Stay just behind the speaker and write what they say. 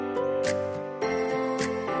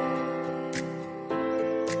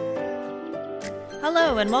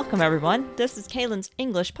Hello and welcome everyone. This is Kaylin's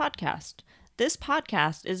English podcast. This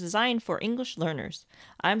podcast is designed for English learners.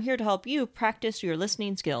 I'm here to help you practice your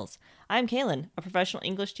listening skills. I'm Kaylin, a professional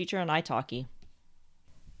English teacher on italki.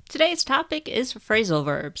 Today's topic is phrasal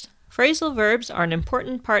verbs. Phrasal verbs are an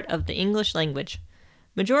important part of the English language.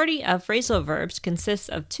 Majority of phrasal verbs consists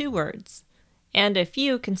of 2 words, and a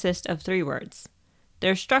few consist of 3 words.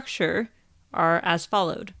 Their structure are as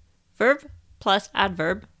followed: verb plus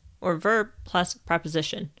adverb, or verb plus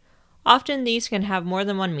preposition. Often these can have more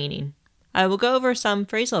than one meaning. I will go over some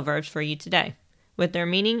phrasal verbs for you today, with their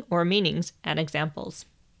meaning or meanings and examples.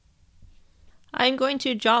 I am going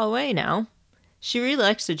to jaw away now. She really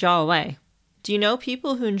likes to jaw away. Do you know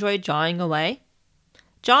people who enjoy jawing away?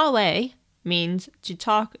 Jaw away means to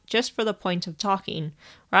talk just for the point of talking,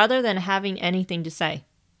 rather than having anything to say.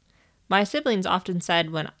 My siblings often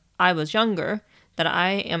said when I was younger that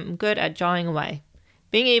I am good at jawing away.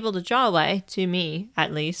 Being able to jaw away, to me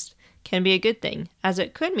at least, can be a good thing, as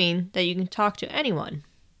it could mean that you can talk to anyone.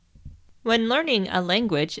 When learning a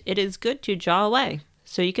language, it is good to jaw away,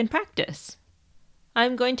 so you can practice.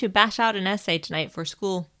 I'm going to bash out an essay tonight for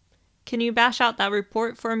school. Can you bash out that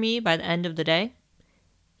report for me by the end of the day?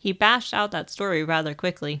 He bashed out that story rather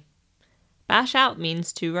quickly. Bash out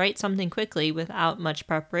means to write something quickly without much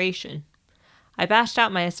preparation. I bashed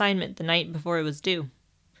out my assignment the night before it was due.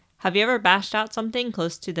 Have you ever bashed out something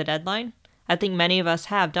close to the deadline? I think many of us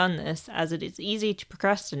have done this, as it is easy to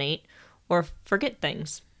procrastinate or forget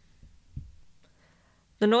things.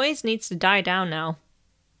 The noise needs to die down now.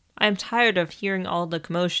 I am tired of hearing all the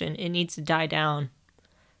commotion. It needs to die down.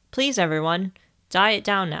 Please, everyone, die it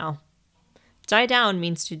down now. Die down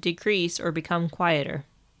means to decrease or become quieter.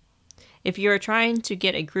 If you are trying to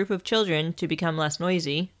get a group of children to become less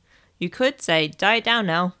noisy, you could say, die it down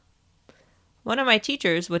now. One of my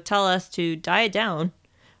teachers would tell us to die it down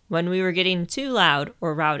when we were getting too loud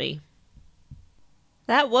or rowdy.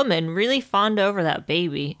 That woman really fawned over that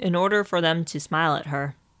baby in order for them to smile at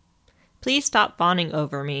her. Please stop fawning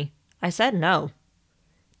over me. I said no.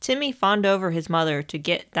 Timmy fawned over his mother to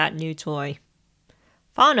get that new toy.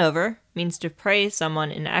 Fawn over means to praise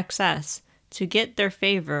someone in excess to get their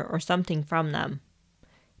favor or something from them.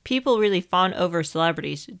 People really fawn over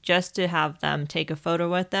celebrities just to have them take a photo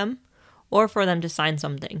with them or for them to sign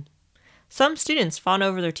something. Some students fawn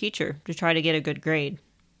over their teacher to try to get a good grade.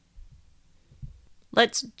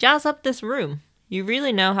 Let's jazz up this room. You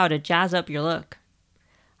really know how to jazz up your look.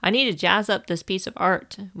 I need to jazz up this piece of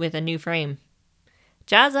art with a new frame.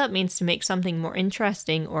 Jazz up means to make something more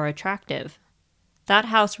interesting or attractive. That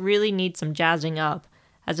house really needs some jazzing up,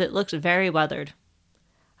 as it looks very weathered.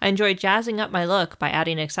 I enjoy jazzing up my look by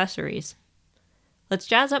adding accessories. Let's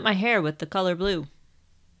jazz up my hair with the color blue.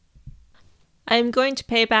 I am going to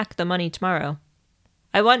pay back the money tomorrow.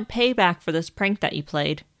 I want payback for this prank that you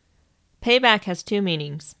played. Payback has 2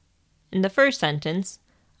 meanings. In the first sentence,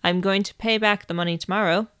 I'm going to pay back the money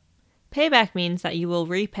tomorrow. Payback means that you will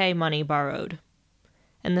repay money borrowed.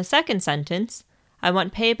 In the second sentence, I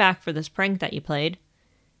want payback for this prank that you played.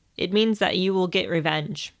 It means that you will get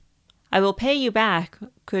revenge. I will pay you back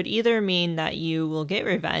could either mean that you will get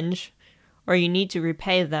revenge or you need to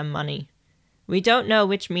repay them money. We don't know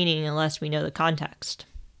which meaning unless we know the context.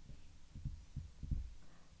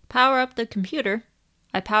 Power up the computer.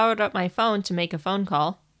 I powered up my phone to make a phone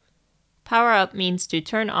call. Power up means to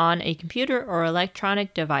turn on a computer or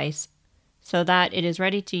electronic device so that it is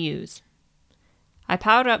ready to use. I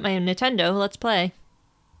powered up my Nintendo. Let's play.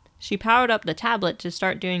 She powered up the tablet to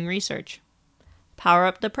start doing research. Power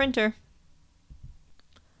up the printer.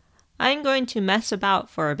 I'm going to mess about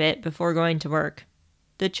for a bit before going to work.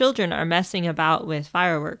 The children are messing about with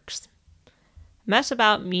fireworks. Mess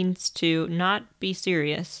about means to not be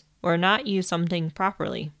serious or not use something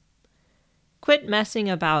properly. Quit messing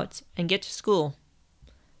about and get to school.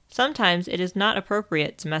 Sometimes it is not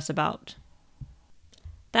appropriate to mess about.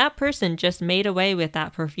 That person just made away with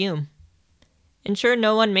that perfume. Ensure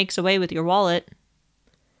no one makes away with your wallet.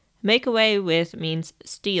 Make away with means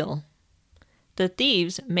steal. The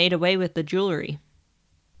thieves made away with the jewelry.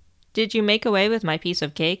 Did you make away with my piece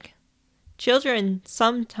of cake? Children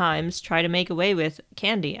sometimes try to make away with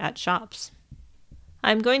candy at shops.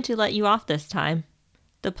 I'm going to let you off this time.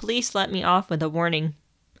 The police let me off with a warning.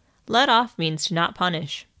 Let off means to not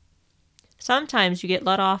punish. Sometimes you get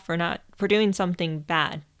let off for doing something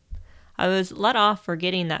bad. I was let off for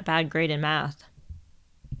getting that bad grade in math.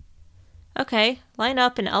 Okay, line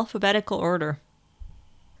up in alphabetical order.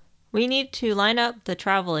 We need to line up the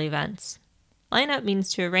travel events. Line up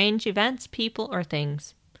means to arrange events, people, or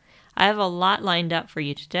things. I have a lot lined up for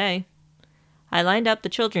you today. I lined up the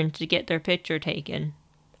children to get their picture taken.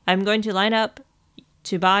 I'm going to line up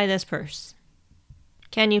To buy this purse.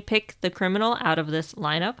 Can you pick the criminal out of this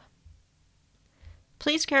lineup?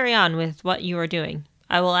 Please carry on with what you are doing.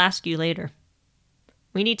 I will ask you later.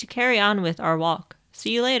 We need to carry on with our walk.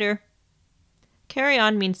 See you later. Carry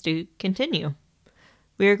on means to continue.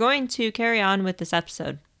 We are going to carry on with this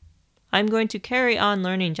episode. I'm going to carry on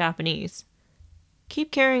learning Japanese.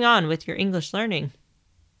 Keep carrying on with your English learning.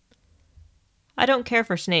 I don't care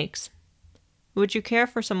for snakes. Would you care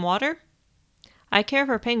for some water? I care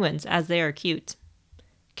for penguins as they are cute.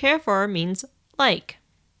 Care for means like.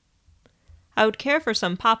 I would care for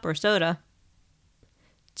some pop or soda.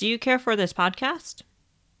 Do you care for this podcast?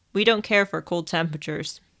 We don't care for cold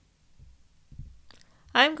temperatures.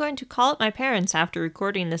 I'm going to call up my parents after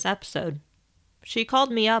recording this episode. She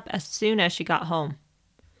called me up as soon as she got home.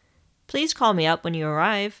 Please call me up when you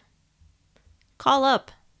arrive. Call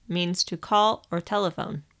up means to call or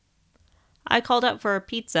telephone. I called up for a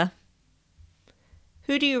pizza.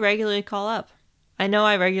 Who do you regularly call up? I know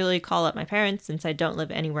I regularly call up my parents since I don't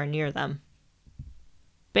live anywhere near them.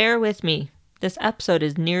 Bear with me. This episode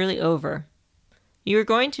is nearly over. You are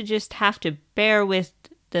going to just have to bear with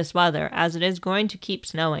this weather as it is going to keep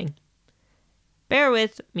snowing. Bear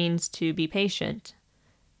with means to be patient.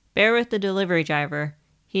 Bear with the delivery driver.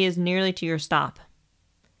 He is nearly to your stop.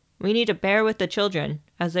 We need to bear with the children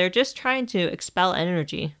as they're just trying to expel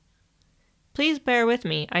energy. Please bear with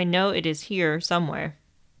me. I know it is here somewhere.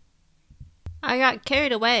 I got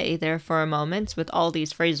carried away there for a moment with all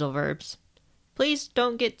these phrasal verbs. Please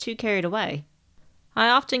don't get too carried away. I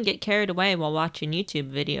often get carried away while watching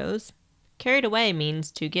YouTube videos. Carried away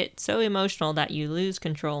means to get so emotional that you lose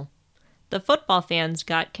control. The football fans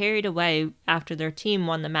got carried away after their team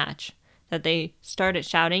won the match, that they started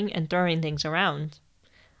shouting and throwing things around.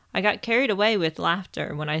 I got carried away with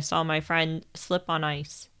laughter when I saw my friend slip on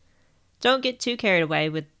ice. Don't get too carried away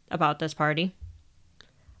about this party.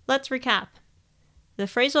 Let's recap. The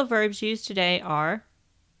phrasal verbs used today are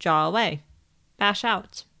jaw away, bash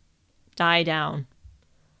out, die down,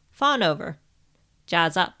 fawn over,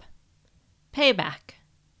 jazz up, pay back,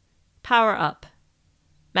 power up,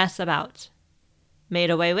 mess about, made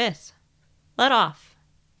away with, let off,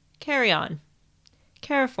 carry on,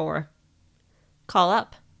 care for, call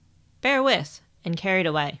up, bear with, and carried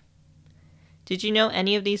away. Did you know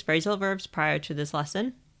any of these phrasal verbs prior to this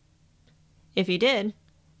lesson? If you did,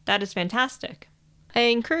 that is fantastic. I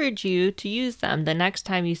encourage you to use them the next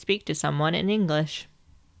time you speak to someone in English.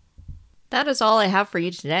 That is all I have for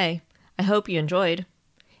you today. I hope you enjoyed.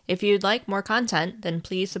 If you'd like more content, then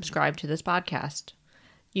please subscribe to this podcast.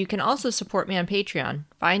 You can also support me on Patreon.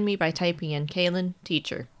 Find me by typing in Kaylin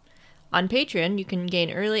Teacher. On Patreon, you can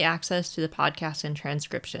gain early access to the podcast and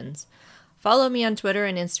transcriptions. Follow me on Twitter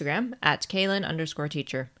and Instagram at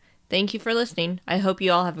Kaylin_teacher. Thank you for listening. I hope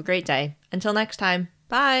you all have a great day. Until next time,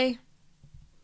 bye!